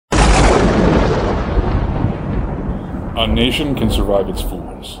A nation can survive its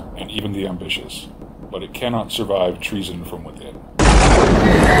fools, and even the ambitious, but it cannot survive treason from within. They've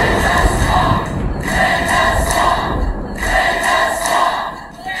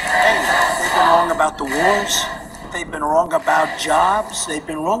been wrong about the wars, they've been wrong about jobs, they've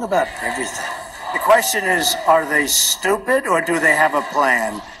been wrong about everything. The question is, are they stupid or do they have a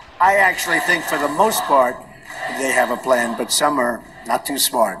plan? I actually think for the most part, they have a plan, but some are not too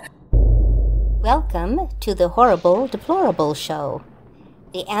smart. Welcome to the Horrible, Deplorable Show,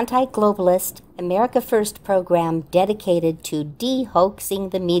 the anti-globalist, America First program dedicated to dehoaxing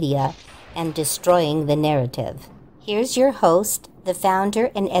the media and destroying the narrative. Here's your host, the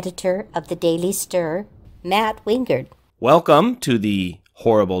founder and editor of the Daily Stir, Matt Wingard. Welcome to the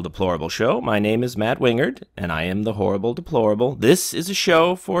Horrible, Deplorable Show. My name is Matt Wingard, and I am the Horrible, Deplorable. This is a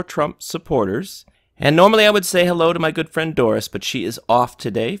show for Trump supporters. And normally I would say hello to my good friend Doris, but she is off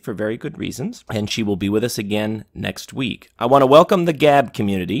today for very good reasons, and she will be with us again next week. I want to welcome the Gab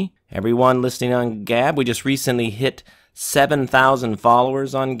community. Everyone listening on Gab, we just recently hit 7,000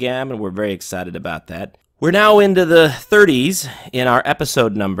 followers on Gab, and we're very excited about that. We're now into the 30s in our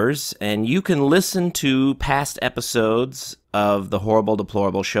episode numbers, and you can listen to past episodes of the Horrible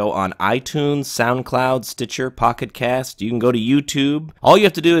Deplorable Show on iTunes, SoundCloud, Stitcher, Pocket Cast. You can go to YouTube. All you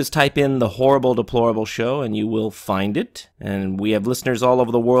have to do is type in the Horrible Deplorable Show, and you will find it. And we have listeners all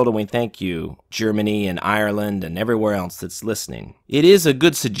over the world, and we thank you, Germany and Ireland and everywhere else that's listening. It is a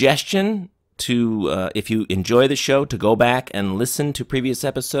good suggestion to, if you enjoy the show, to go back and listen to previous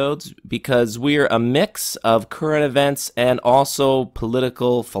episodes, because we're a mix of current events and also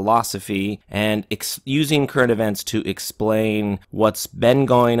political philosophy, and using current events to explain what's been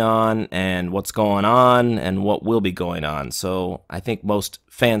going on and what's going on and what will be going on. So I think most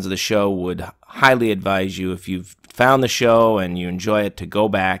fans of the show would highly advise you, if you've found the show and you enjoy it, to go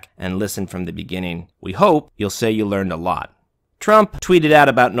back and listen from the beginning. We hope you'll say you learned a lot. Trump tweeted out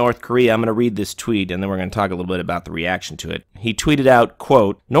about North Korea. I'm going to read this tweet, and then we're going to talk a little bit about the reaction to it. He tweeted out,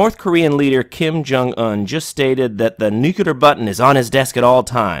 quote, "North Korean leader Kim Jong-un just stated that the nuclear button is on his desk at all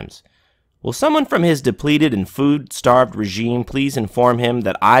times. Will someone from his depleted and food-starved regime please inform him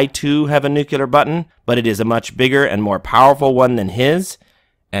that I, too, have a nuclear button, but it is a much bigger and more powerful one than his,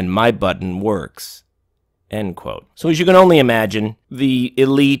 and my button works." End quote. So as you can only imagine, the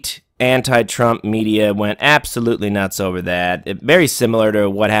elite anti-Trump media went absolutely nuts over that. Very similar to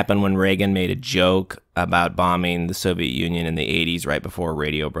what happened when Reagan made a joke about bombing the Soviet Union in the 80s right before a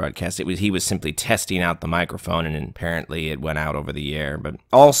radio broadcast. He was simply testing out the microphone, and apparently it went out over the air. But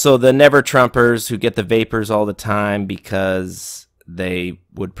also the never-Trumpers who get the vapors all the time because they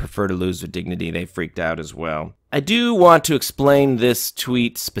would prefer to lose their dignity, they freaked out as well. I do want to explain this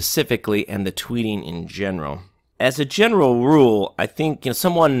tweet specifically and the tweeting in general. As a general rule, I think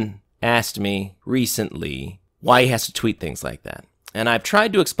someone asked me recently why he has to tweet things like that. And I've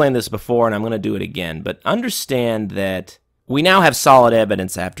tried to explain this before, and I'm going to do it again, but understand that we now have solid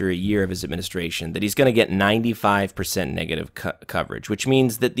evidence after a year of his administration that he's going to get 95% negative coverage, which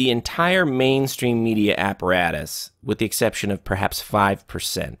means that the entire mainstream media apparatus, with the exception of perhaps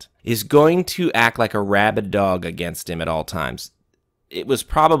 5%, is going to act like a rabid dog against him at all times. It was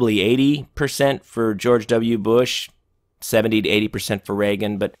probably 80% for George W. Bush, 70 to 80% for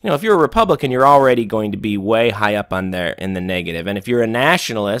Reagan. But, if you're a Republican, you're already going to be way high up on there in the negative. And if you're a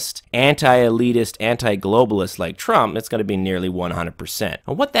nationalist, anti-elitist, anti-globalist like Trump, it's going to be nearly 100%.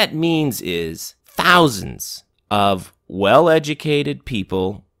 And what that means is thousands of well-educated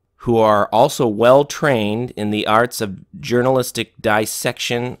people who are also well-trained in the arts of journalistic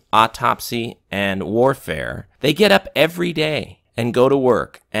dissection, autopsy, and warfare. They get up every day and go to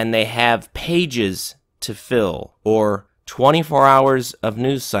work, and they have pages to fill, or 24 hours of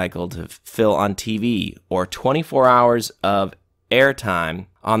news cycle to fill on TV, or 24 hours of airtime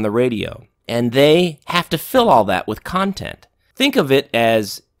on the radio. And they have to fill all that with content. Think of it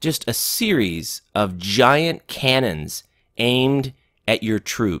as just a series of giant cannons aimed at your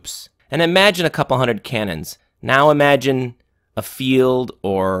troops. And imagine a couple hundred cannons. Now imagine a field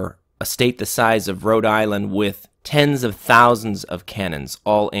or a state the size of Rhode Island with tens of thousands of cannons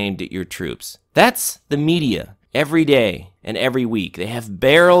all aimed at your troops. That's the media. Every day and every week, they have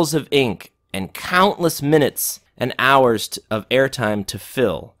barrels of ink and countless minutes and hours of airtime to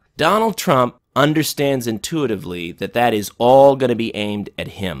fill. Donald Trump understands intuitively that that is all going to be aimed at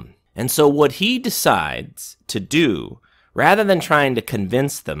him. And so what he decides to do, rather than trying to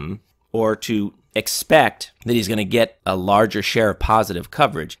convince them or to expect that he's going to get a larger share of positive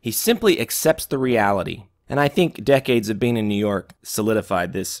coverage, he simply accepts the reality. And I think decades of being in New York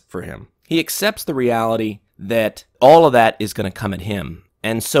solidified this for him. He accepts the reality that all of that is going to come at him.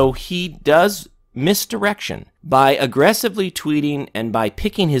 And so he does misdirection by aggressively tweeting and by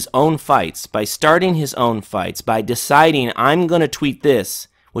picking his own fights, by starting his own fights, by deciding I'm going to tweet this,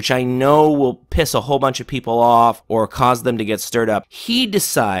 which I know will piss a whole bunch of people off or cause them to get stirred up. He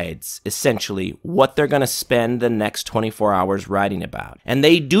decides, essentially, what they're going to spend the next 24 hours writing about. And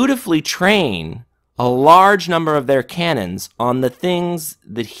they dutifully train a large number of their cannons on the things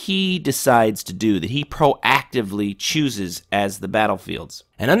that he decides to do, that he proactively chooses as the battlefields.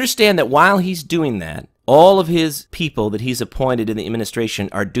 And understand that while he's doing that, all of his people that he's appointed in the administration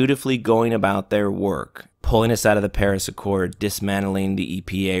are dutifully going about their work, pulling us out of the Paris Accord, dismantling the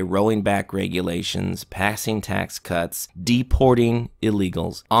EPA, rolling back regulations, passing tax cuts, deporting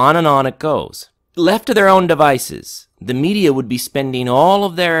illegals. On it goes. Left to their own devices, the media would be spending all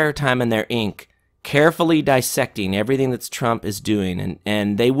of their time and their ink carefully dissecting everything that Trump is doing,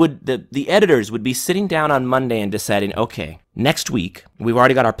 and they would the editors would be sitting down on Monday and deciding, okay, next week, we've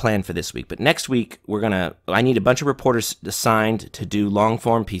already got our plan for this week, but next week I need a bunch of reporters assigned to do long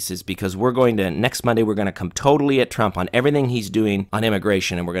form pieces, because next Monday we're going to come totally at Trump on everything he's doing on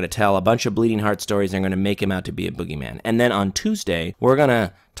immigration, and we're going to tell a bunch of bleeding heart stories and we're going to make him out to be a boogeyman. And then on Tuesday, we're going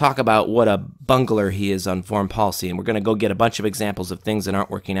to talk about what a bungler he is on foreign policy, and we're going to go get a bunch of examples of things that aren't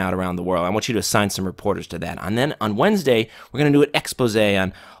working out around the world. I want you to assign some reporters to that. And then on Wednesday, we're going to do an expose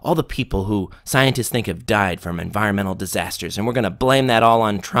on all the people who scientists think have died from environmental disasters, and we're going to blame that all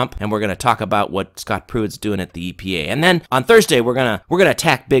on Trump, and we're going to talk about what Scott Pruitt's doing at the EPA. And then on Thursday, we're going to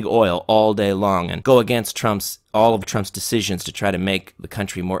attack big oil all day long and go against all of Trump's decisions to try to make the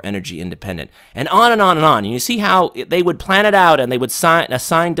country more energy independent, and on and on and on. And you see how they would plan it out, and they would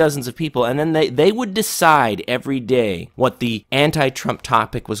assign dozens of people, and then they would decide every day what the anti-Trump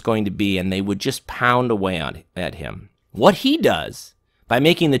topic was going to be, and they would just pound away at him. What he does, by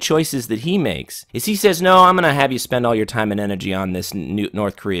making the choices that he makes, is he says, no, I'm going to have you spend all your time and energy on this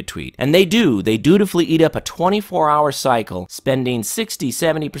North Korea tweet. And they do. They dutifully eat up a 24-hour cycle, spending 60,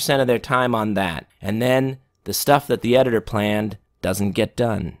 70% of their time on that. And then the stuff that the editor planned doesn't get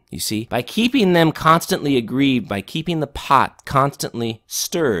done, you see? By keeping them constantly aggrieved, by keeping the pot constantly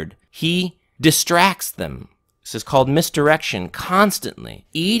stirred, he distracts them. This is called misdirection, constantly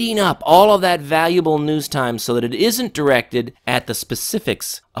eating up all of that valuable news time so that it isn't directed at the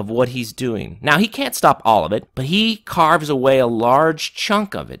specifics of what he's doing. Now, he can't stop all of it, but he carves away a large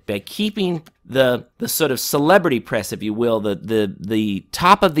chunk of it by keeping the sort of celebrity press, if you will, the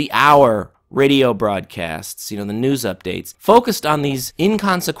top of the hour radio broadcasts, the news updates, focused on these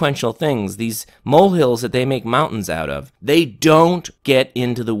inconsequential things, these molehills that they make mountains out of. They don't get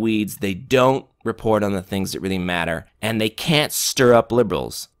into the weeds. They don't report on the things that really matter. And they can't stir up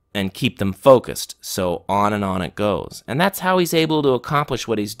liberals and keep them focused. So on it goes. And that's how he's able to accomplish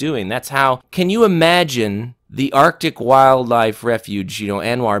what he's doing. That's how, can you imagine the Arctic Wildlife Refuge,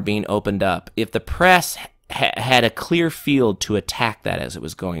 ANWR, being opened up if the press had a clear field to attack that as it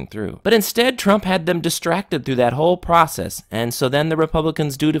was going through? But instead, Trump had them distracted through that whole process. And so then the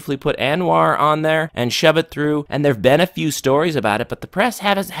Republicans dutifully put ANWR on there and shove it through. And there have been a few stories about it, but the press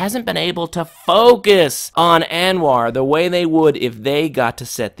hasn't been able to focus on ANWR the way they would if they got to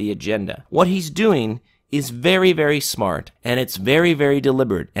set the agenda. What he's doing is very, very smart, and it's very, very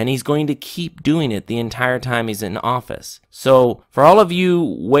deliberate, and he's going to keep doing it the entire time he's in office. So for all of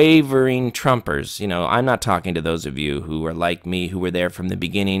you wavering Trumpers, I'm not talking to those of you who are like me, who were there from the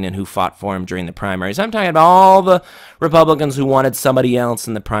beginning and who fought for him during the primaries. I'm talking about all the Republicans who wanted somebody else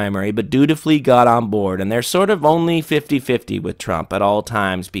in the primary but dutifully got on board, and they're sort of only 50-50 with Trump at all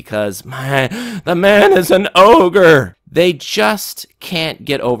times because, the man is an ogre. They just can't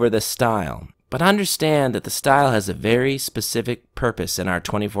get over the style. But understand that the style has a very specific purpose in our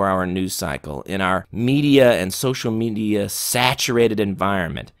 24-hour news cycle, in our media and social media saturated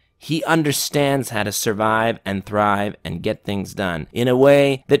environment. He understands how to survive and thrive and get things done in a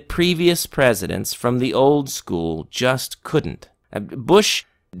way that previous presidents from the old school just couldn't.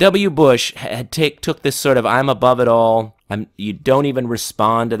 W. Bush took this sort of, I'm above it all, you don't even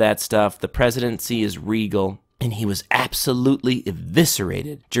respond to that stuff, the presidency is regal. And he was absolutely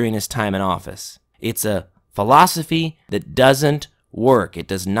eviscerated during his time in office. It's a philosophy that doesn't work. It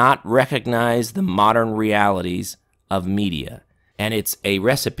does not recognize the modern realities of media. And it's a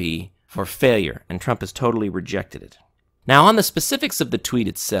recipe for failure, and Trump has totally rejected it. Now, on the specifics of the tweet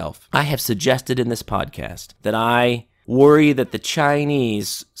itself, I have suggested in this podcast that I worry that the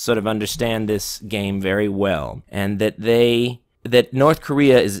Chinese sort of understand this game very well, and that North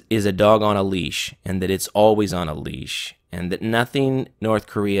Korea is a dog on a leash, and that it's always on a leash, and that nothing North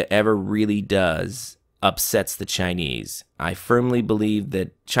Korea ever really does upsets the Chinese. I firmly believe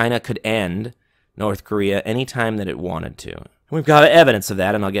that China could end North Korea anytime that it wanted to. We've got evidence of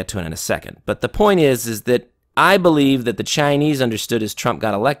that, and I'll get to it in a second. But the point is that I believe that the Chinese understood as Trump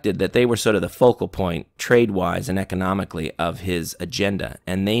got elected that they were sort of the focal point, trade-wise and economically, of his agenda.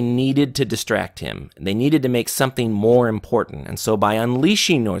 And they needed to distract him. They needed to make something more important. And so by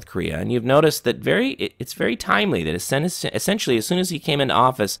unleashing North Korea, and you've noticed that it's very timely that essentially as soon as he came into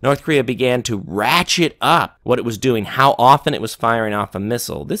office, North Korea began to ratchet up what it was doing, how often it was firing off a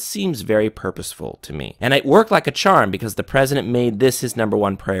missile. This seems very purposeful to me. And it worked like a charm because the president made this his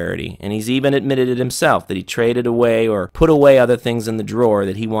 #1 priority. And he's even admitted it himself that he traded away or put away other things in the drawer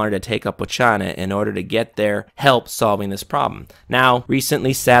that he wanted to take up with China in order to get their help solving this problem. Now,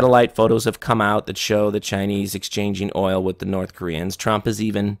 recently satellite photos have come out that show the Chinese exchanging oil with the North Koreans. Trump has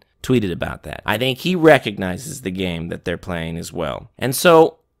even tweeted about that. I think he recognizes the game that they're playing as well. And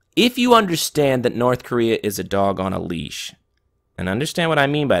so, if you understand that North Korea is a dog on a leash, and understand what I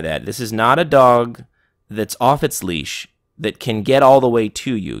mean by that, this is not a dog that's off its leash that can get all the way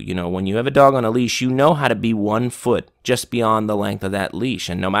to you. You know, when you have a dog on a leash, you know how to be 1 foot just beyond the length of that leash.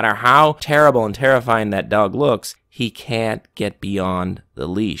 And no matter how terrible and terrifying that dog looks, he can't get beyond the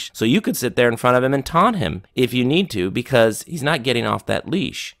leash. So you could sit there in front of him and taunt him if you need to, because he's not getting off that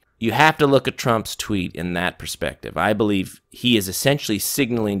leash. You have to look at Trump's tweet in that perspective. I believe he is essentially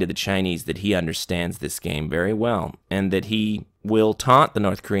signaling to the Chinese that he understands this game very well, and that he will taunt the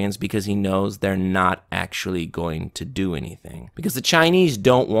North Koreans because he knows they're not actually going to do anything. Because the Chinese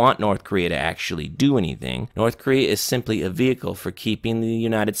don't want North Korea to actually do anything. North Korea is simply a vehicle for keeping the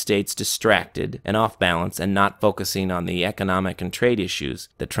United States distracted and off balance and not focusing on the economic and trade issues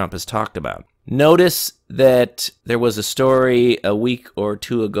that Trump has talked about. Notice that there was a story a week or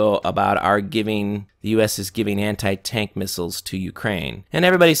two ago about the U.S. is giving anti-tank missiles to Ukraine. And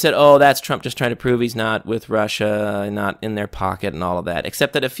everybody said, oh, that's Trump just trying to prove he's not with Russia, not in their pocket and all of that.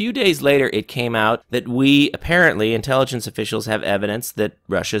 Except that a few days later, it came out that apparently, intelligence officials have evidence that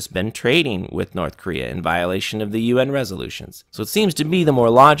Russia's been trading with North Korea in violation of the UN resolutions. So it seems to me the more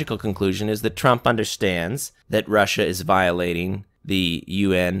logical conclusion is that Trump understands that Russia is violating the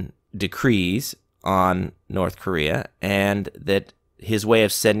UN decrees on North Korea, and that his way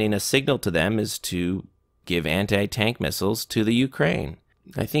of sending a signal to them is to give anti-tank missiles to the Ukraine.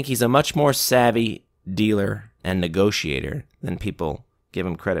 I think he's a much more savvy dealer and negotiator than people give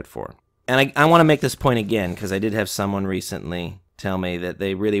him credit for. And I want to make this point again, because I did have someone recently tell me that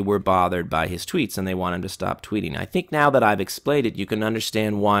they really were bothered by his tweets and they want him to stop tweeting. I think now that I've explained it, you can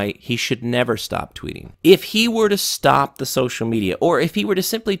understand why he should never stop tweeting. If he were to stop the social media, or if he were to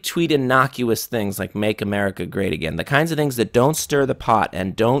simply tweet innocuous things like "Make America Great Again," the kinds of things that don't stir the pot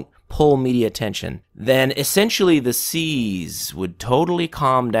and don't pull media attention, then essentially the seas would totally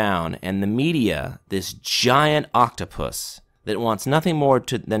calm down, and the media, this giant octopus that wants nothing more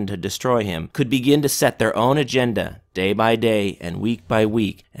than to destroy him, could begin to set their own agenda day by day and week by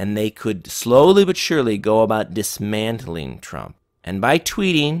week, and they could slowly but surely go about dismantling Trump. And by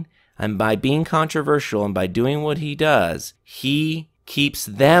tweeting, and by being controversial, and by doing what he does, he keeps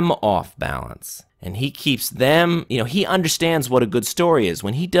them off balance. And he keeps them, he understands what a good story is.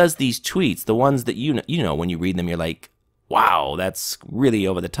 When he does these tweets, the ones that you know, when you read them, you're like, wow, that's really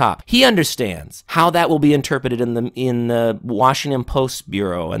over the top. He understands how that will be interpreted in the Washington Post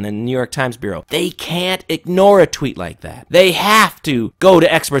Bureau and the New York Times Bureau. They can't ignore a tweet like that. They have to go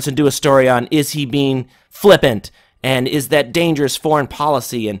to experts and do a story on, is he being flippant? And is that dangerous foreign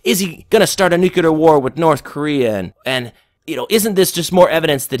policy? And is he going to start a nuclear war with North Korea? And isn't this just more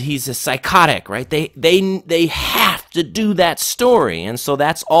evidence that he's a psychotic, right? They have to do that story. And so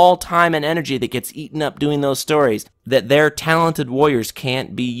that's all time and energy that gets eaten up doing those stories, that their talented warriors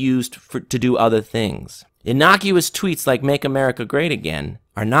can't be used to do other things. Innocuous tweets like "Make America Great Again"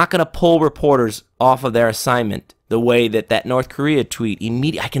 are not going to pull reporters off of their assignment the way that North Korea tweet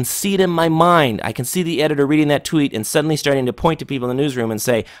I can see it in my mind. I can see the editor reading that tweet and suddenly starting to point to people in the newsroom and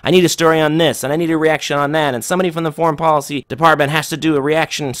say, I need a story on this, and I need a reaction on that, and somebody from the foreign policy department has to do a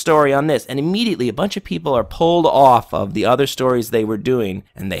reaction story on this. And immediately a bunch of people are pulled off of the other stories they were doing,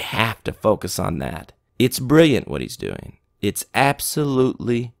 and they have to focus on that. It's brilliant what he's doing. It's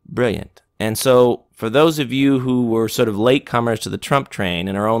absolutely brilliant. And so, for those of you who were sort of latecomers to the Trump train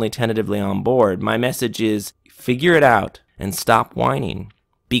and are only tentatively on board, my message is, figure it out and stop whining.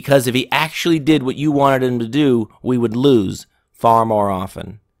 Because if he actually did what you wanted him to do, we would lose far more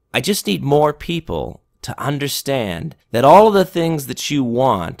often. I just need more people to understand that all of the things that you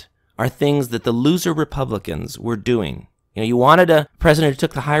want are things that the loser Republicans were doing. You wanted a president who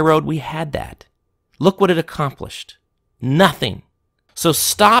took the high road? We had that. Look what it accomplished. Nothing. So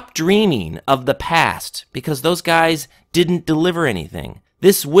stop dreaming of the past, because those guys didn't deliver anything.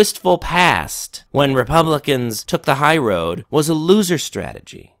 This wistful past, when Republicans took the high road, was a loser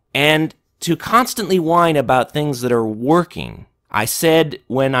strategy. And to constantly whine about things that are working. I said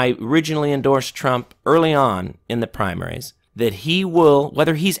when I originally endorsed Trump early on in the primaries that he will,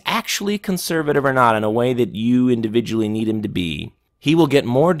 whether he's actually conservative or not in a way that you individually need him to be, he will get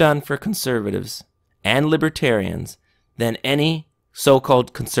more done for conservatives and libertarians than any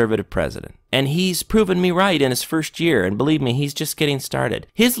so-called conservative president. And he's proven me right in his first year, and believe me, he's just getting started.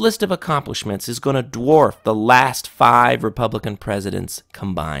 His list of accomplishments is going to dwarf the last 5 Republican presidents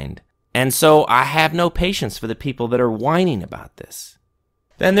combined. And so I have no patience for the people that are whining about this.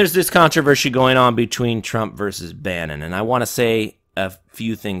 Then there's this controversy going on between Trump versus Bannon, and I want to say a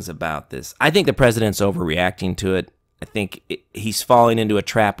few things about this. I think the president's overreacting to it. I think he's falling into a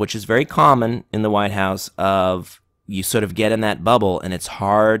trap, which is very common in the White House, of you sort of get in that bubble, and it's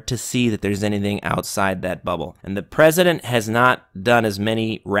hard to see that there's anything outside that bubble. And the president has not done as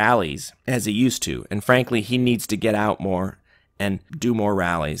many rallies as he used to, and frankly, he needs to get out more and do more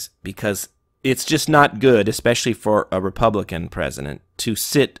rallies, because it's just not good, especially for a Republican president, to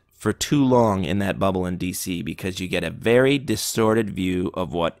sit for too long in that bubble in D.C., because you get a very distorted view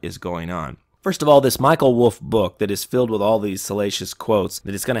of what is going on. First of all, this Michael Wolff book that is filled with all these salacious quotes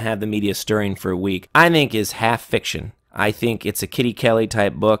that is going to have the media stirring for a week, I think is half fiction. I think it's a Kitty Kelly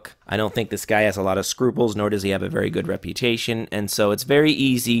type book. I don't think this guy has a lot of scruples, nor does he have a very good reputation. And so it's very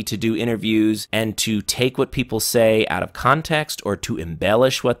easy to do interviews and to take what people say out of context, or to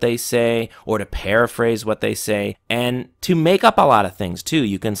embellish what they say, or to paraphrase what they say, and to make up a lot of things too.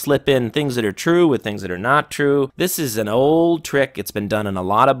 You can slip in things that are true with things that are not true. This is an old trick. It's been done in a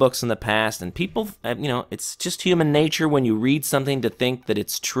lot of books in the past, and people, it's just human nature when you read something to think that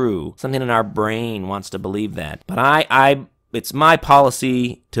it's true. Something in our brain wants to believe that. But it's my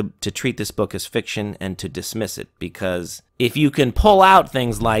policy to treat this book as fiction and to dismiss it, because if you can pull out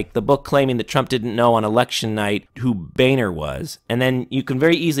things like the book claiming that Trump didn't know on election night who Boehner was, and then you can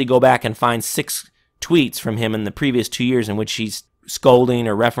very easily go back and find 6 tweets from him in the previous 2 years in which he's scolding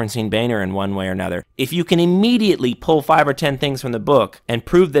or referencing Boehner in one way or another. If you can immediately pull 5 or 10 things from the book and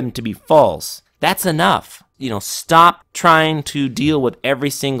prove them to be false, that's enough. Stop trying to deal with every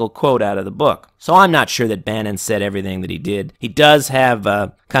single quote out of the book. So I'm not sure that Bannon said everything that he did. He does have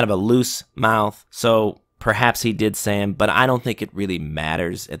kind of a loose mouth, so perhaps he did say him, but I don't think it really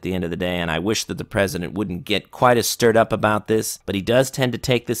matters at the end of the day, and I wish that the president wouldn't get quite as stirred up about this, but he does tend to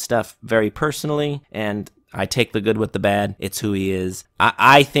take this stuff very personally, and I take the good with the bad. It's who he is.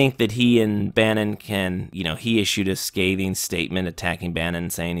 I think that he and Bannon can, he issued a scathing statement attacking Bannon,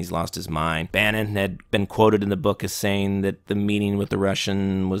 saying he's lost his mind. Bannon had been quoted in the book as saying that the meeting with the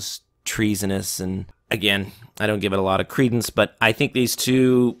Russian was treasonous, and again, I don't give it a lot of credence, but I think these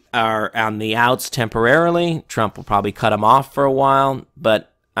two are on the outs temporarily. Trump will probably cut them off for a while,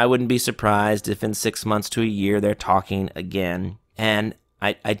 but I wouldn't be surprised if in 6 months to a year they're talking again. And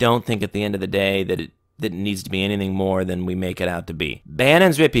I don't think at the end of the day that it needs to be anything more than we make it out to be.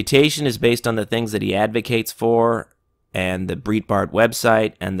 Bannon's reputation is based on the things that he advocates for, and the Breitbart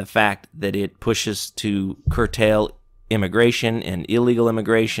website, and the fact that it pushes to curtail immigration and illegal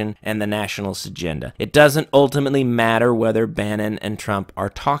immigration and the nationalist agenda. It doesn't ultimately matter whether Bannon and Trump are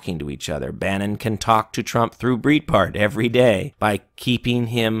talking to each other. Bannon can talk to Trump through Breitbart every day by keeping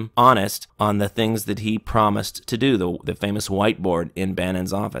him honest on the things that he promised to do, the famous whiteboard in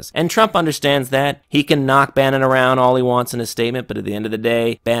Bannon's office. And Trump understands that. He can knock Bannon around all he wants in his statement, but at the end of the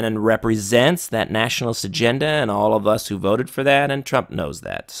day, Bannon represents that nationalist agenda and all of us who voted for that, and Trump knows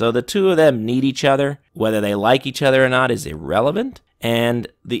that. So the two of them need each other. Whether they like each other or not is irrelevant, and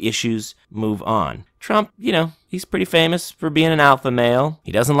the issues move on. Trump, he's pretty famous for being an alpha male.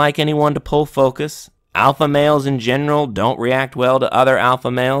 He doesn't like anyone to pull focus. Alpha males in general don't react well to other alpha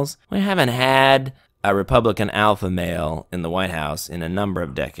males. We haven't had a Republican alpha male in the White House in a number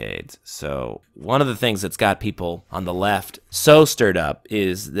of decades. So one of the things that's got people on the left so stirred up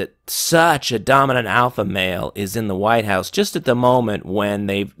is that such a dominant alpha male is in the White House just at the moment when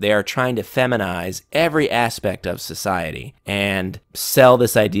they are trying to feminize every aspect of society and sell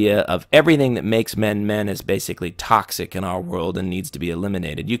this idea of everything that makes men men is basically toxic in our world and needs to be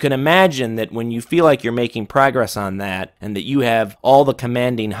eliminated. You can imagine that when you feel like you're making progress on that and that you have all the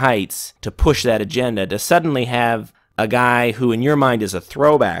commanding heights to push that agenda, to suddenly have a guy who in your mind is a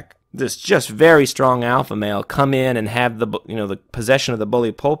throwback, this just very strong alpha male, come in and have the possession of the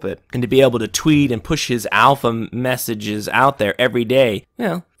bully pulpit, and to be able to tweet and push his alpha messages out there every day,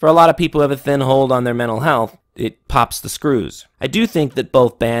 for a lot of people who have a thin hold on their mental health, it pops the screws. I do think that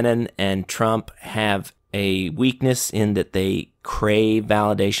both Bannon and Trump have a weakness in that they crave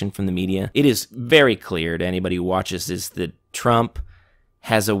validation from the media. It is very clear to anybody who watches this that Trump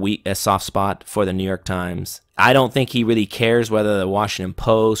has a soft spot for the New York Times. I don't think he really cares whether the Washington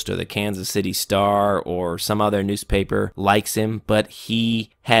Post or the Kansas City Star or some other newspaper likes him, but he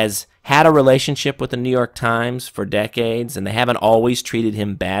has had a relationship with the New York Times for decades, and they haven't always treated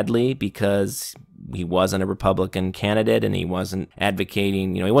him badly because he wasn't a Republican candidate and he wasn't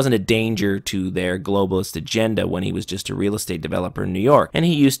advocating, he wasn't a danger to their globalist agenda when he was just a real estate developer in New York. And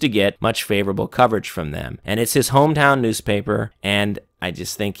he used to get much favorable coverage from them. And it's his hometown newspaper, and I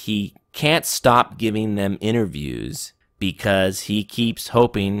just think he can't stop giving them interviews because he keeps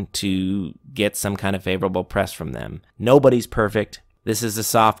hoping to get some kind of favorable press from them. Nobody's perfect. This is a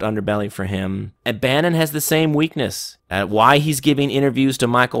soft underbelly for him. And Bannon has the same weakness. Why he's giving interviews to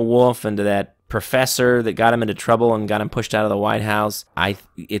Michael Wolff and to that professor that got him into trouble and got him pushed out of the White House,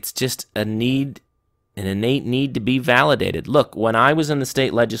 it's just an innate need to be validated. Look, when I was in the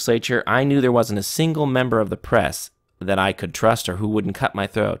state legislature, I knew there wasn't a single member of the press that I could trust or who wouldn't cut my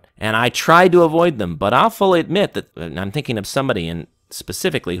throat. And I tried to avoid them, but I'll fully admit that, and I'm thinking of somebody and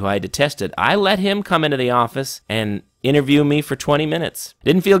specifically who I detested, I let him come into the office and interview me for 20 minutes.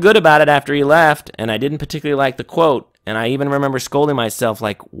 Didn't feel good about it after he left, and I didn't particularly like the quote. And I even remember scolding myself,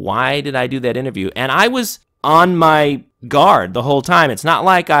 like, why did I do that interview? And I was on my guard the whole time. It's not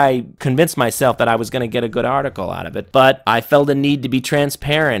like I convinced myself that I was going to get a good article out of it, but I felt a need to be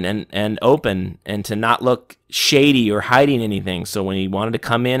transparent and open and to not look shady or hiding anything. So when he wanted to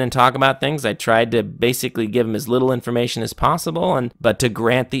come in and talk about things, I tried to basically give him as little information as possible, but to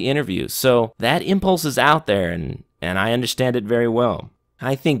grant the interview. So that impulse is out there, and I understand it very well.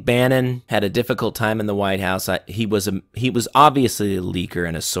 I think Bannon had a difficult time in the White House. He was obviously a leaker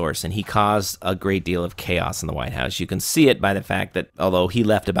and a source, and he caused a great deal of chaos in the White House. You can see it by the fact that although he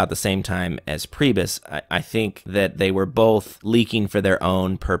left about the same time as Priebus, I think that they were both leaking for their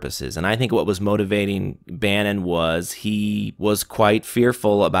own purposes. And I think what was motivating Bannon was he was quite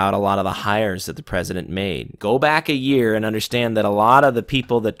fearful about a lot of the hires that the president made. Go back a year and understand that a lot of the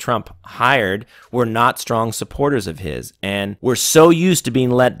people that Trump hired were not strong supporters of his, and were so used to being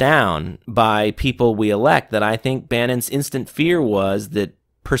let down by people we elect that I think Bannon's instant fear was that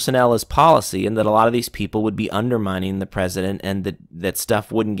personnel is policy and that a lot of these people would be undermining the president and that stuff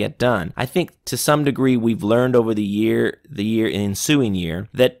wouldn't get done. I think to some degree we've learned over the ensuing year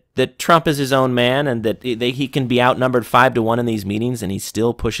that Trump is his own man and that he can be outnumbered 5-1 in these meetings and he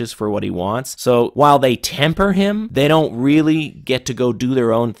still pushes for what he wants. So while they temper him, they don't really get to go do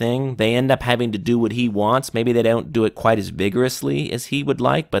their own thing. They end up having to do what he wants. Maybe they don't do it quite as vigorously as he would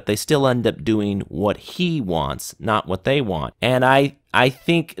like, but they still end up doing what he wants, not what they want. And I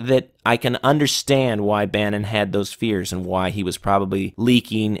think that I can understand why Bannon had those fears and why he was probably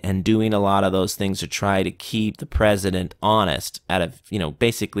leaking and doing a lot of those things to try to keep the president honest out of,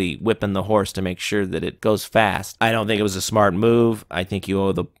 basically whipping the horse to make sure that it goes fast. I don't think it was a smart move. I think you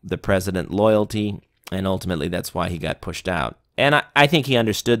owe the president loyalty, and ultimately that's why he got pushed out. And I think he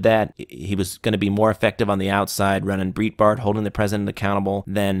understood that. He was going to be more effective on the outside, running Breitbart, holding the president accountable,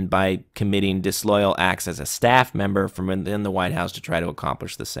 than by committing disloyal acts as a staff member from within the White House to try to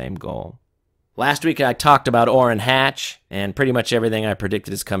accomplish the same goal. Last week I talked about Orrin Hatch, and pretty much everything I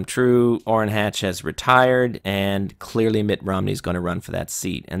predicted has come true. Orrin Hatch has retired, and clearly Mitt Romney is going to run for that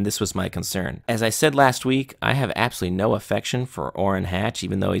seat, and this was my concern. As I said last week, I have absolutely no affection for Orrin Hatch,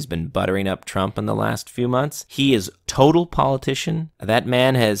 even though he's been buttering up Trump in the last few months. He is a total politician. That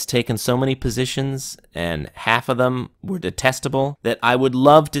man has taken so many positions, and half of them were detestable, that I would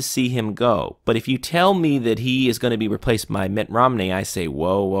love to see him go. But if you tell me that he is going to be replaced by Mitt Romney, I say,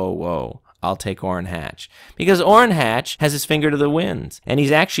 whoa, whoa, whoa. I'll take Orrin Hatch. Because Orrin Hatch has his finger to the wind, and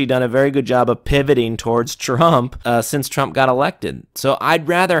he's actually done a very good job of pivoting towards Trump since Trump got elected. So I'd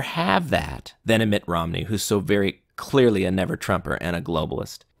rather have that than a Mitt Romney, who's so very clearly a never-Trumper and a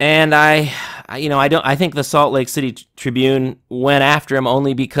globalist. And I think the Salt Lake City Tribune went after him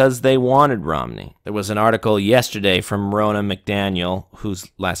only because they wanted Romney. There was an article yesterday from Ronna McDaniel,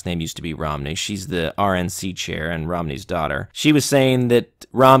 whose last name used to be Romney. She's the RNC chair and Romney's daughter. She was saying that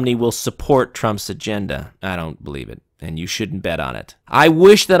Romney will support Trump's agenda. I don't believe it, and you shouldn't bet on it. I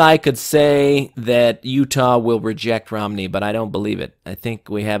wish that I could say that Utah will reject Romney, but I don't believe it. I think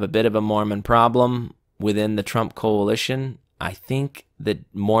we have a bit of a Mormon problem within the Trump coalition. I think that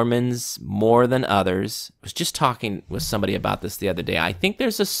Mormons, more than others, I was just talking with somebody about this the other day. I think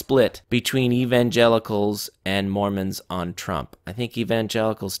there's a split between evangelicals and Mormons on Trump. I think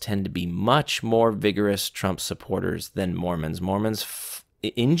evangelicals tend to be much more vigorous Trump supporters than Mormons. Mormons,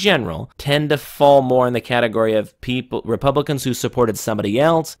 in general, tend to fall more in the category of Republicans who supported somebody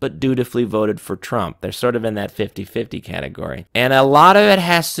else but dutifully voted for Trump. They're sort of in that 50-50 category. And a lot of it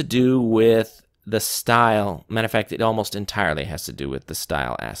has to do with the style. Matter of fact, it almost entirely has to do with the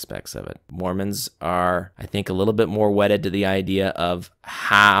style aspects of it. Mormons are, I think, a little bit more wedded to the idea of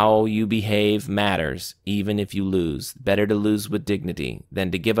how you behave matters, even if you lose. Better to lose with dignity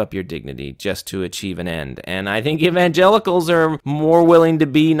than to give up your dignity just to achieve an end. And I think evangelicals are more willing to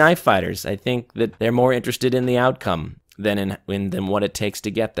be knife fighters. I think that they're more interested in the outcome than than what it takes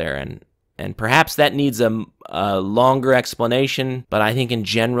to get there. And perhaps that needs a longer explanation, but I think in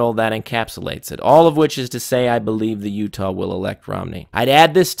general that encapsulates it. All of which is to say, I believe the Utah will elect Romney. I'd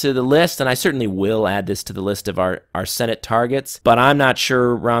add this to the list, and I certainly will add this to the list of our Senate targets, but I'm not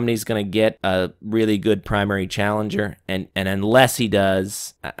sure Romney's going to get a really good primary challenger, and unless he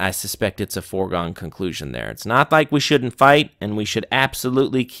does, I suspect it's a foregone conclusion there. It's not like we shouldn't fight, and we should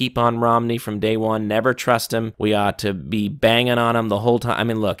absolutely keep on Romney from day one, never trust him. We ought to be banging on him the whole time. I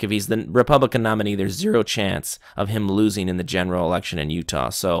mean, look, if he's the Republican nominee, there's zero chance of him losing in the general election in Utah.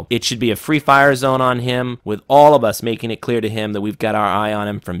 So it should be a free fire zone on him, with all of us making it clear to him that we've got our eye on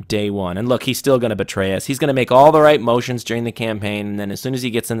him from day one. And look, he's still going to betray us. He's going to make all the right motions during the campaign, and then as soon as he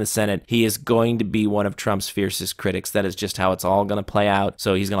gets in the Senate, he is going to be one of Trump's fiercest critics. That is just how it's all going to play out.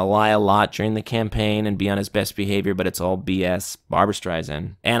 So he's going to lie a lot during the campaign and be on his best behavior, but it's all BS. Barbra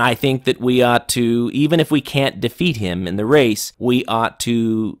Streisand. And I think that we ought to, even if we can't defeat him in the race, we ought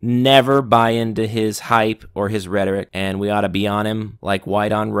to never buy into his hype or his rhetoric, and we ought to be on him like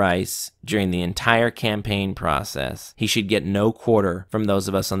white on rice during the entire campaign process. He should get no quarter from those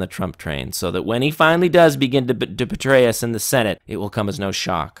of us on the Trump train, so that when he finally does begin to betray us in the Senate, it will come as no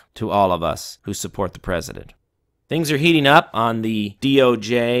shock to all of us who support the president. Things are heating up on the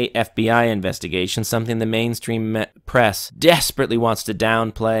DOJ FBI investigation, something the mainstream press desperately wants to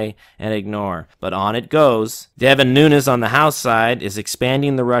downplay and ignore. But on it goes. Devin Nunes on the House side is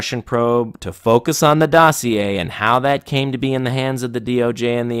expanding the Russian probe to focus on the dossier and how that came to be in the hands of the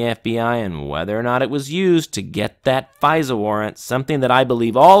DOJ and the FBI, and whether or not it was used to get that FISA warrant, something that I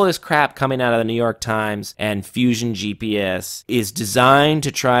believe all this crap coming out of the New York Times and Fusion GPS is designed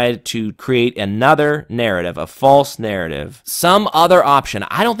to try to create another narrative, a false narrative, some other option.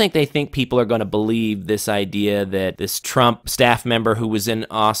 I don't think they think people are going to believe this idea that this Trump staff member who was in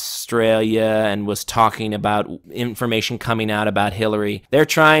Australia and was talking about information coming out about Hillary, they're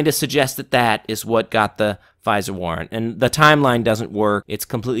trying to suggest that that is what got the FISA warrant. And the timeline doesn't work. It's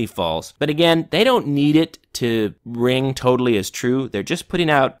completely false. But again, they don't need it to ring totally as true. They're just putting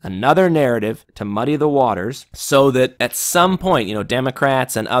out another narrative to muddy the waters so that at some point,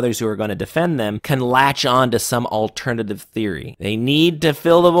 Democrats and others who are going to defend them can latch on to some alternative theory. They need to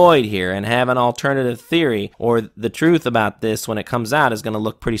fill the void here and have an alternative theory, or the truth about this when it comes out is going to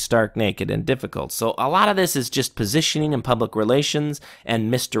look pretty stark naked and difficult. So a lot of this is just positioning in public relations and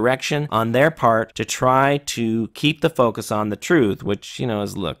misdirection on their part to try to keep the focus on the truth, which,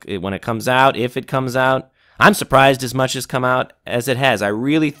 is, look, when it comes out, if it comes out, I'm surprised as much has come out as it has. I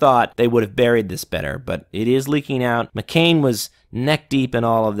really thought they would have buried this better, but it is leaking out. McCain was neck deep in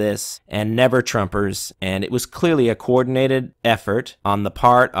all of this, and never Trumpers, and it was clearly a coordinated effort on the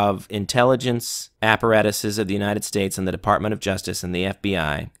part of intelligence apparatuses of the United States and the Department of Justice and the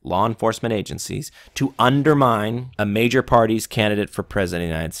FBI, law enforcement agencies, to undermine a major party's candidate for president of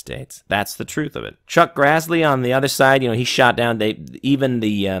the United States. That's the truth of it. Chuck Grassley on the other side, he shot down, even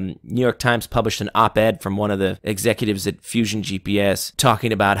the New York Times published an op-ed from one of the executives at Fusion GPS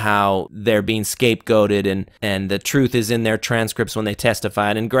talking about how they're being scapegoated and the truth is in their transcripts when they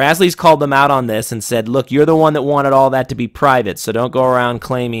testified. And Grassley's called them out on this and said, look, you're the one that wanted all that to be private, so don't go around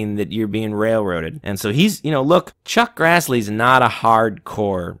claiming that you're being railroaded. And so he's, look, Chuck Grassley's not a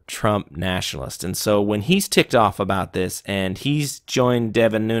hardcore Trump nationalist. And so when he's ticked off about this and he's joined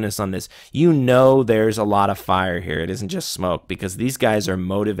Devin Nunes on this, there's a lot of fire here. It isn't just smoke, because these guys are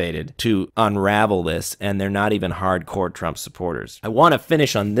motivated to unravel this, and they're not even hardcore Trump supporters. I want to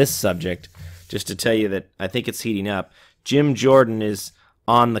finish on this subject just to tell you that I think it's heating up. Jim Jordan is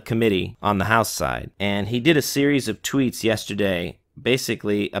on the committee on the House side, and he did a series of tweets yesterday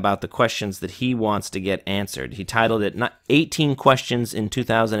basically about the questions that he wants to get answered. He titled it 18 Questions in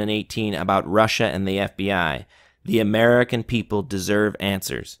 2018 About Russia and the FBI. The American People Deserve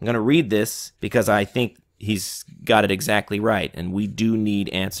Answers. I'm going to read this because I think he's got it exactly right, and we do need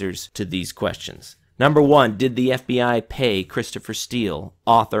answers to these questions. Number 1, did the FBI pay Christopher Steele,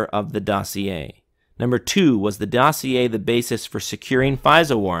 author of the dossier? Number 2, was the dossier the basis for securing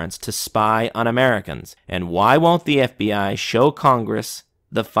FISA warrants to spy on Americans? And why won't the FBI show Congress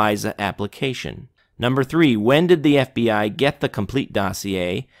the FISA application? Number 3, when did the FBI get the complete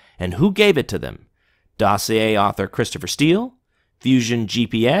dossier, and who gave it to them? Dossier author Christopher Steele, Fusion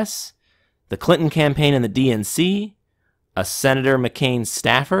GPS, the Clinton campaign and the DNC, a Senator McCain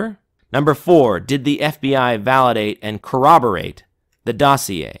staffer? Number 4, did the FBI validate and corroborate the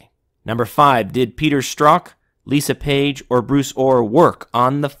dossier? Number 5, did Peter Strzok, Lisa Page, or Bruce Orr work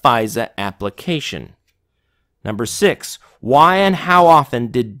on the FISA application? Number 6, why and how often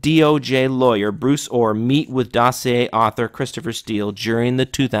did DOJ lawyer Bruce Orr meet with dossier author Christopher Steele during the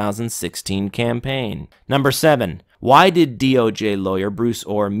 2016 campaign? Number 7, why did DOJ lawyer Bruce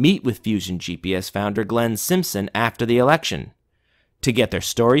Orr meet with Fusion GPS founder Glenn Simpson after the election? To get their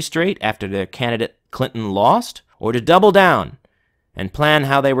story straight after their candidate Clinton lost, or to double down and plan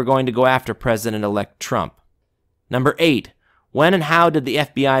how they were going to go after President-elect Trump? Number 8, when and how did the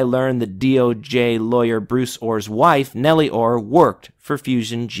FBI learn that DOJ lawyer Bruce Orr's wife, Nellie Orr, worked for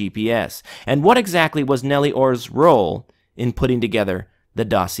Fusion GPS? And what exactly was Nellie Orr's role in putting together the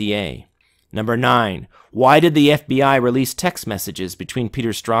dossier? Number 9, why did the FBI release text messages between Peter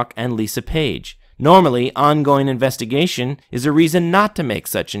Strzok and Lisa Page? Normally, ongoing investigation is a reason not to make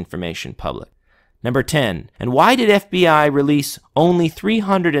such information public. Number 10, and why did FBI release only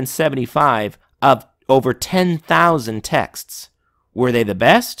 375 of over 10,000 texts? Were they the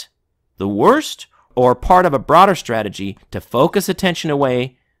best, the worst, or part of a broader strategy to focus attention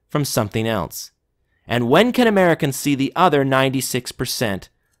away from something else? And when can Americans see the other 96%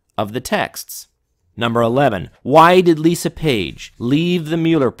 of the texts? Number 11, why did Lisa Page leave the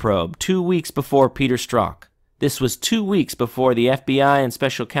Mueller probe 2 weeks before Peter Strzok? This was 2 weeks before the FBI and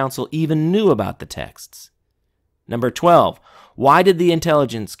special counsel even knew about the texts. Number 12, why did the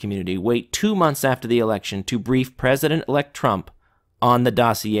intelligence community wait 2 months after the election to brief President-elect Trump on the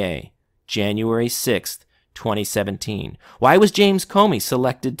dossier, January 6th, 2017? Why was James Comey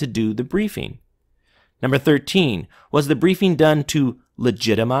selected to do the briefing? Number 13, was the briefing done to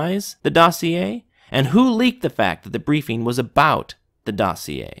legitimize the dossier? And who leaked the fact that the briefing was about the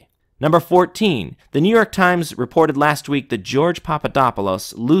dossier? Number 14, the New York Times reported last week that George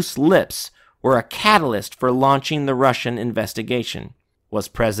Papadopoulos' loose lips were a catalyst for launching the Russian investigation. Was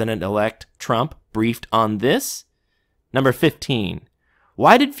President-elect Trump briefed on this? Number 15,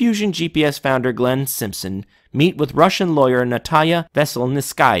 why did Fusion GPS founder Glenn Simpson meet with Russian lawyer Natalia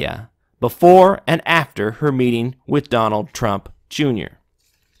Veselnitskaya before and after her meeting with Donald Trump Jr.?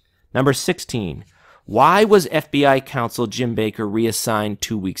 Number 16, why was FBI counsel Jim Baker reassigned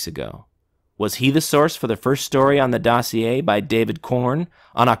 2 weeks ago? Was he the source for the first story on the dossier by David Korn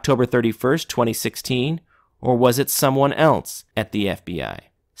on October 31st, 2016, or was it someone else at the FBI?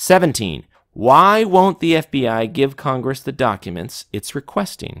 17, why won't the FBI give Congress the documents it's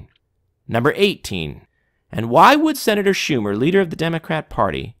requesting? Number 18, and why would Senator Schumer, leader of the Democrat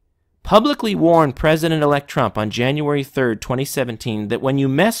Party, publicly warned President-elect Trump on January 3rd, 2017, that when you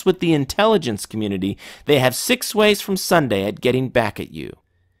mess with the intelligence community, they have 6 ways from Sunday at getting back at you?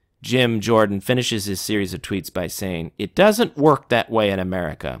 Jim Jordan finishes his series of tweets by saying, "It doesn't work that way in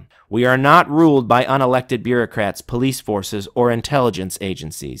America. We are not ruled by unelected bureaucrats, police forces, or intelligence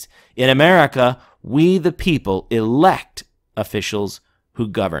agencies. In America, we the people elect officials who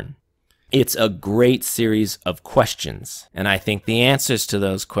govern." It's a great series of questions, and I think the answers to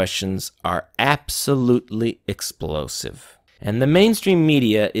those questions are absolutely explosive. And the mainstream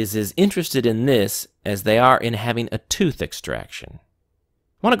media is as interested in this as they are in having a tooth extraction.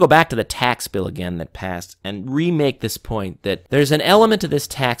 I want to go back to the tax bill again that passed and remake this point that there's an element to this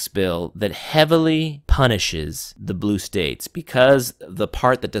tax bill that heavily punishes the blue states because the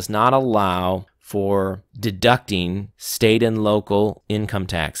part that does not allow for deducting state and local income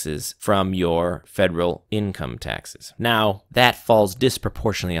taxes from your federal income taxes. Now, that falls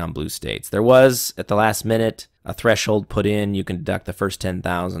disproportionately on blue states. There was, at the last minute, a threshold put in, you can deduct the first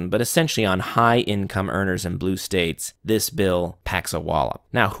 10,000, but essentially on high-income earners in blue states, this bill packs a wallop.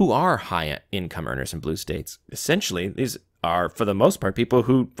 Now, who are high-income earners in blue states? Essentially, these are, for the most part, people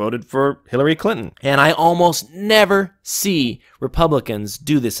who voted for Hillary Clinton. And I almost never see Republicans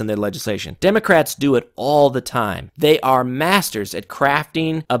do this in their legislation. Democrats do it all the time. They are masters at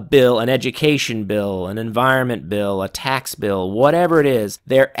crafting a bill, an education bill, an environment bill, a tax bill, whatever it is.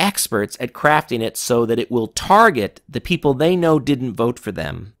 They're experts at crafting it so that it will target the people they know didn't vote for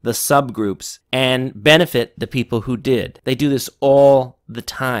them, the subgroups, and benefit the people who did. They do this all the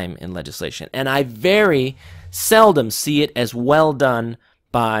time in legislation. And I very seldom see it as well done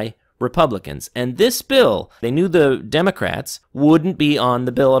by Republicans. And this bill, they knew the Democrats wouldn't be on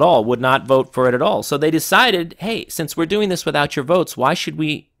the bill at all, would not vote for it at all. So they decided, hey, since we're doing this without your votes, why should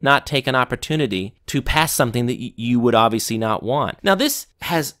we not take an opportunity to pass something that you would obviously not want. Now, this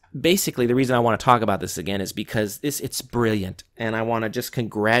has basically, the reason I want to talk about this again is because it's brilliant, and I want to just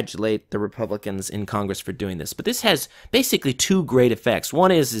congratulate the Republicans in Congress for doing this. But this has basically two great effects.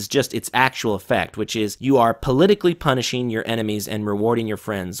 One is just its actual effect, which is you are politically punishing your enemies and rewarding your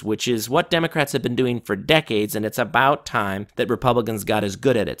friends, which is what Democrats have been doing for decades, and it's about time that Republicans got as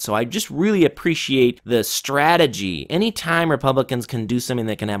good at it. So I just really appreciate the strategy. Anytime Republicans can do something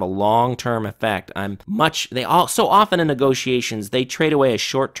that can have a long-term effect, so often in negotiations, they trade away a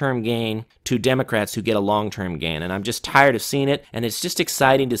short-term gain to Democrats who get a long-term gain. And I'm just tired of seeing it. And it's just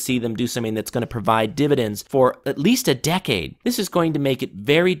exciting to see them do something that's going to provide dividends for at least a decade. This is going to make it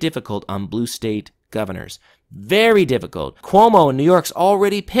very difficult on blue state governors. Very difficult. Cuomo in New York's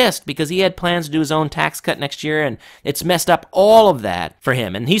already pissed because he had plans to do his own tax cut next year, and it's messed up all of that for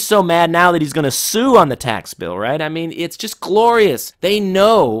him. And he's so mad now that he's going to sue on the tax bill, right? I mean, it's just glorious. They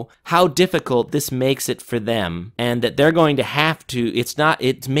know how difficult this makes it for them, and that they're going to have to,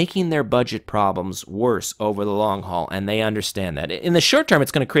 it's making their budget problems worse over the long haul, and they understand that. In the short term,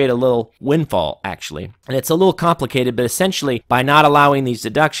 it's going to create a little windfall, actually. And it's a little complicated, but essentially, by not allowing these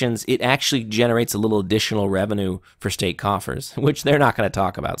deductions, it actually generates a little additional revenue for state coffers, which they're not going to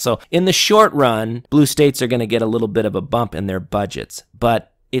talk about. So in the short run, blue states are going to get a little bit of a bump in their budgets, but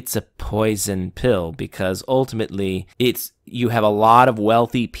it's a poison pill because ultimately you have a lot of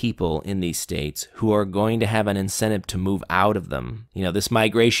wealthy people in these states who are going to have an incentive to move out of them. You know, this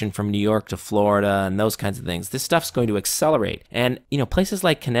migration from New York to Florida and those kinds of things, this stuff's going to accelerate. And, places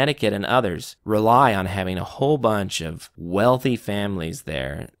like Connecticut and others rely on having a whole bunch of wealthy families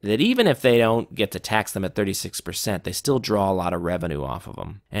there that even if they don't get to tax them at 36%, they still draw a lot of revenue off of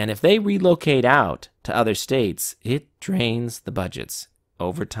them. And if they relocate out to other states, it drains the budgets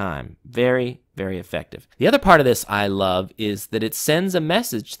over time. Very, very effective. The other part of this I love is that it sends a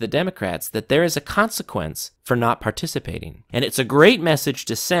message to the Democrats that there is a consequence for not participating. And it's a great message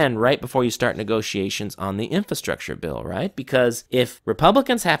to send right before you start negotiations on the infrastructure bill, right? Because if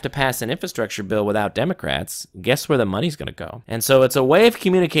Republicans have to pass an infrastructure bill without Democrats, guess where the money's going to go? And so it's a way of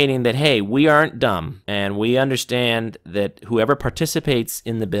communicating that, hey, we aren't dumb, and we understand that whoever participates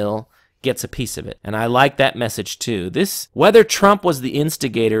in the bill gets a piece of it. And I like that message too. Whether Trump was the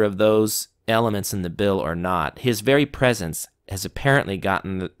instigator of those elements in the bill or not, his very presence has apparently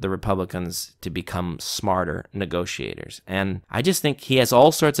gotten the Republicans to become smarter negotiators. And I just think he has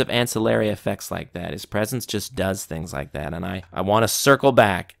all sorts of ancillary effects like that. His presence just does things like that. And I want to circle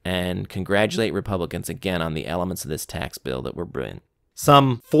back and congratulate Republicans again on the elements of this tax bill that were brilliant.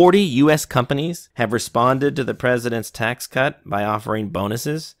 Some 40 U.S. companies have responded to the president's tax cut by offering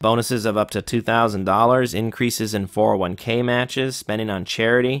bonuses of up to $2,000, increases in 401k matches, spending on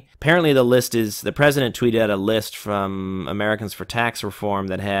charity. Apparently the president tweeted out a list from Americans for Tax Reform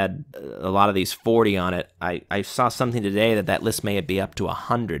that had a lot of these 40 on it. I saw something today that list may be up to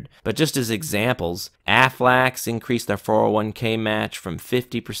 100. But just as examples, Aflacs increased their 401k match from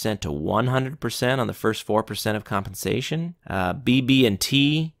 50% to 100% on the first 4% of compensation. BB&T,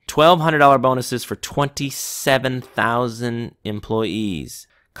 $1,200 bonuses for 27,000 employees.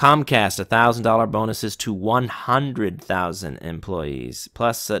 Comcast, $1,000 bonuses to 100,000 employees,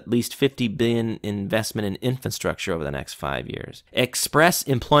 plus at least $50 billion investment in infrastructure over the next 5 years. Express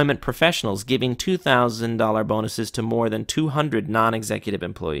Employment Professionals giving $2,000 bonuses to more than 200 non-executive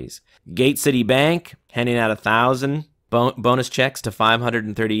employees. Gate City Bank handing out 1,000 bonus checks to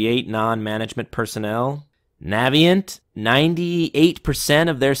 538 non-management personnel. Navient, 98%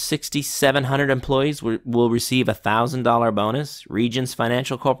 of their 6,700 employees will receive a $1,000 bonus. Regions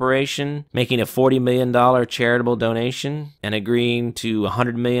Financial Corporation making a $40 million charitable donation and agreeing to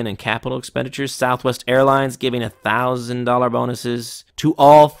 $100 million in capital expenditures. Southwest Airlines giving $1,000 bonuses to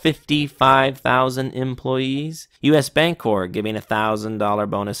all 55,000 employees. U.S. Bancorp giving $1,000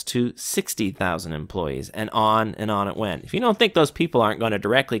 bonus to 60,000 employees, and on it went. If you don't think those people aren't going to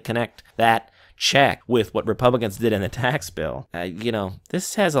directly connect that check with what Republicans did in the tax bill,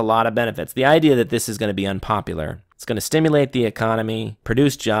 this has a lot of benefits. The idea that this is going to be unpopular, it's going to stimulate the economy,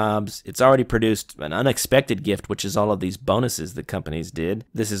 produce jobs. It's already produced an unexpected gift, which is all of these bonuses that companies did.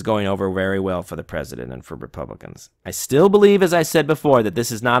 This is going over very well for the president and for Republicans. I still believe, as I said before, that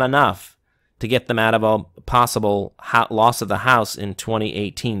this is not enough to get them out of a possible loss of the House in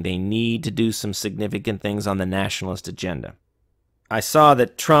 2018. They need to do some significant things on the nationalist agenda. I saw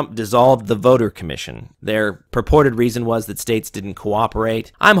that Trump dissolved the voter commission. Their purported reason was that states didn't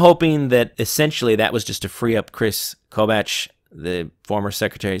cooperate. I'm hoping that essentially that was just to free up Chris Kobach, the former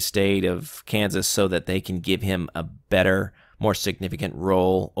Secretary of State of Kansas, so that they can give him a better, more significant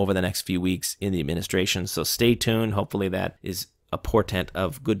role over the next few weeks in the administration. So stay tuned. Hopefully that is a portent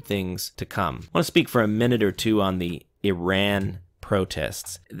of good things to come. I want to speak for a minute or two on the Iran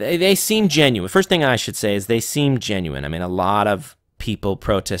protests. They seem genuine. First thing I should say is they seem genuine. I mean, a lot of people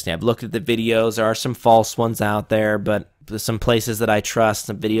protesting. I've looked at the videos. There are some false ones out there, but some places that I trust,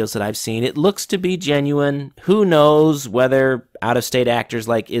 some videos that I've seen, it looks to be genuine. Who knows whether out-of-state actors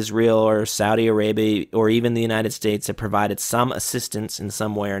like Israel or Saudi Arabia or even the United States have provided some assistance in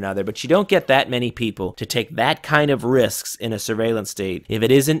some way or another, but you don't get that many people to take that kind of risks in a surveillance state if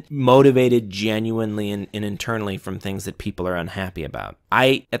it isn't motivated genuinely and internally from things that people are unhappy about.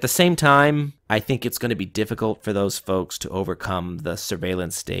 At the same time, I think it's going to be difficult for those folks to overcome the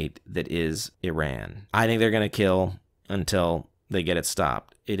surveillance state that is Iran. I think they're going to kill until they get it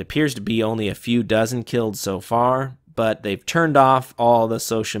stopped. It appears to be only a few dozen killed so far, but they've turned off all the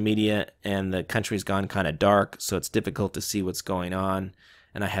social media and the country's gone kind of dark, so it's difficult to see what's going on,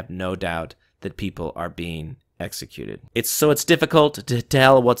 and I have no doubt that people are being executed. It's difficult to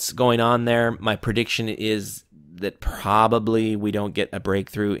tell what's going on there. My prediction is that probably we don't get a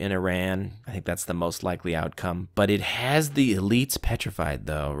breakthrough in Iran. I think that's the most likely outcome. But it has the elites petrified,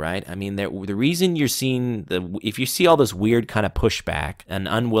 though, right? I mean, the reason you're seeing if you see all this weird kind of pushback, an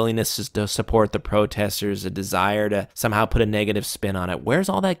unwillingness to support the protesters, a desire to somehow put a negative spin on it, where's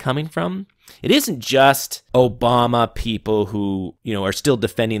all that coming from? It isn't just Obama people who, are still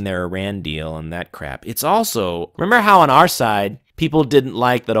defending their Iran deal and that crap. It's also, remember how on our side, people didn't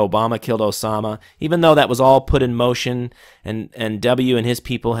like that Obama killed Osama, even though that was all put in motion, and W and his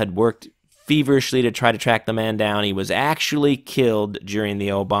people had worked feverishly to try to track the man down. He was actually killed during the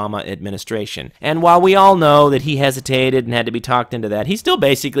Obama administration. And while we all know that he hesitated and had to be talked into that, he still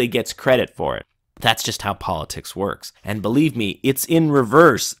basically gets credit for it. That's just how politics works. And believe me, it's in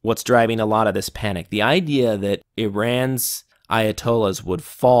reverse what's driving a lot of this panic. The idea that Iran's Ayatollahs would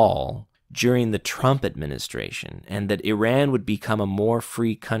fall during the Trump administration and that Iran would become a more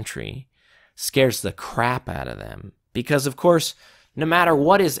free country scares the crap out of them. Because, of course, no matter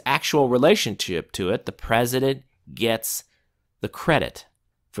what his actual relationship to it, the president gets the credit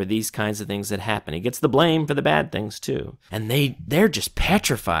for these kinds of things that happen. He gets the blame for the bad things, too. And they're just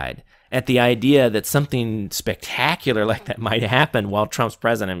petrified at the idea that something spectacular like that might happen while Trump's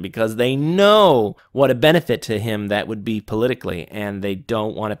president, because they know what a benefit to him that would be politically, and they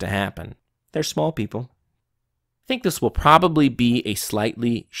don't want it to happen. They're small people. I think this will probably be a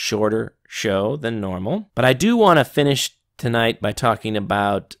slightly shorter show than normal, but I do want to finish tonight by talking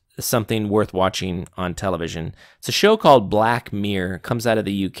about something worth watching on television. It's a show called Black Mirror. It comes out of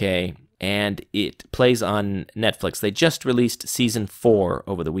the UK, and it plays on Netflix. They just released season 4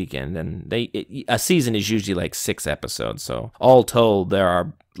 over the weekend, and a season is usually like 6 episodes, so all told, there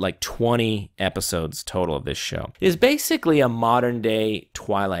are like 20 episodes total of this show. It is basically a modern-day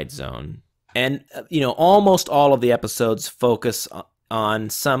Twilight Zone, and almost all of the episodes focus on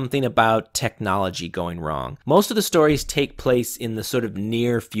something about technology going wrong. Most of the stories take place in the sort of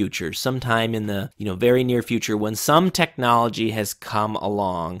near future, sometime in the, very near future when some technology has come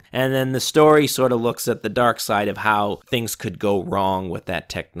along. And then the story sort of looks at the dark side of how things could go wrong with that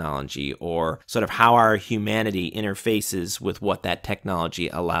technology, or sort of how our humanity interfaces with what that technology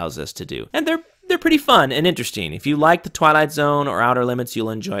allows us to do. And they're pretty fun and interesting. If you like The Twilight Zone or Outer Limits, you'll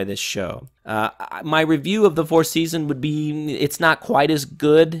enjoy this show. My review of the 4th season would be, it's not quite as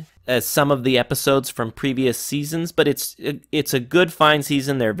good as some of the episodes from previous seasons, but it's a good, fine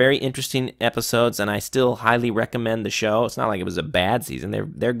season. They're very interesting episodes, and I still highly recommend the show. It's not like it was a bad season.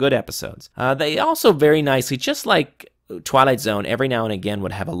 They're good episodes. They also very nicely, just like Twilight Zone, every now and again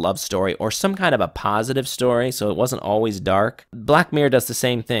would have a love story or some kind of a positive story, so it wasn't always dark. Black Mirror does the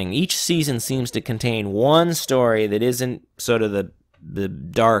same thing. Each season seems to contain one story that isn't sort of the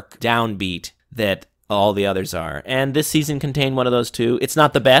dark downbeat that all the others are. And this season contained one of those too. It's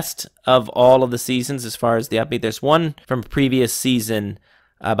not the best of all of the seasons as far as the upbeat. There's one from a previous season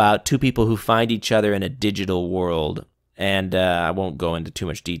about 2 people who find each other in a digital world. And I won't go into too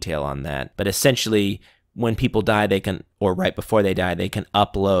much detail on that. But essentially, when people die, or right before they die, they can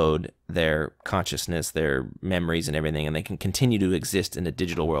upload their consciousness, their memories and everything, and they can continue to exist in a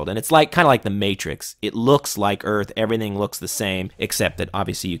digital world. And it's kind of like the Matrix. It looks like Earth. Everything looks the same, except that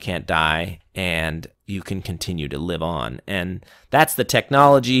obviously you can't die and you can continue to live on. And that's the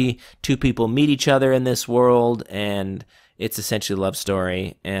technology. 2 people meet each other in this world, and it's essentially a love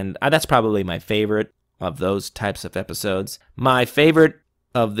story. And that's probably my favorite of those types of episodes. My favorite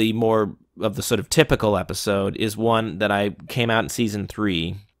of the sort of typical episode is one that came out in season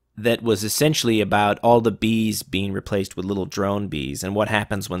 3 that was essentially about all the bees being replaced with little drone bees and what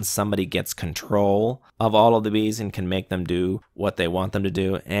happens when somebody gets control of all of the bees and can make them do what they want them to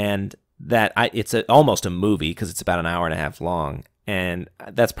do. And that it's almost a movie because it's about an hour and a half long, and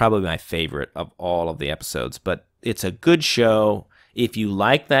that's probably my favorite of all of the episodes. But it's a good show if you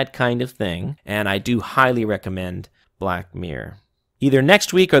like that kind of thing, and I do highly recommend Black Mirror. Either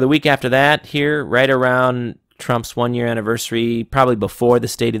next week or the week after that, here, right around Trump's one-year anniversary, probably before the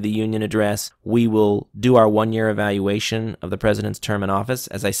State of the Union address, we will do our one-year evaluation of the president's term in office.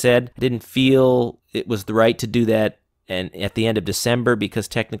 As I said, I didn't feel it was the right to do that and at the end of December because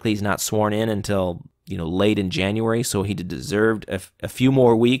technically he's not sworn in until late in January, so he deserved a few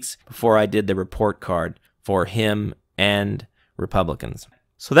more weeks before I did the report card for him and Republicans.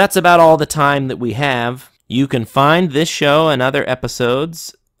 So that's about all the time that we have. You can find this show and other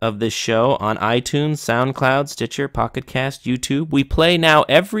episodes of this show on iTunes, SoundCloud, Stitcher, Pocket Cast, YouTube. We play now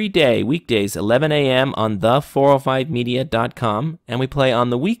every day, weekdays, 11 a.m. on the405media.com, and we play on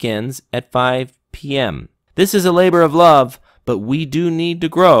the weekends at 5 p.m. This is a labor of love, but we do need to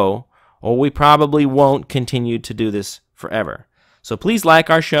grow, or we probably won't continue to do this forever. So please like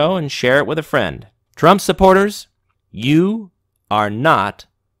our show and share it with a friend. Trump supporters, you are not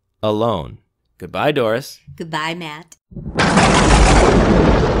alone. Goodbye, Doris. Goodbye, Matt.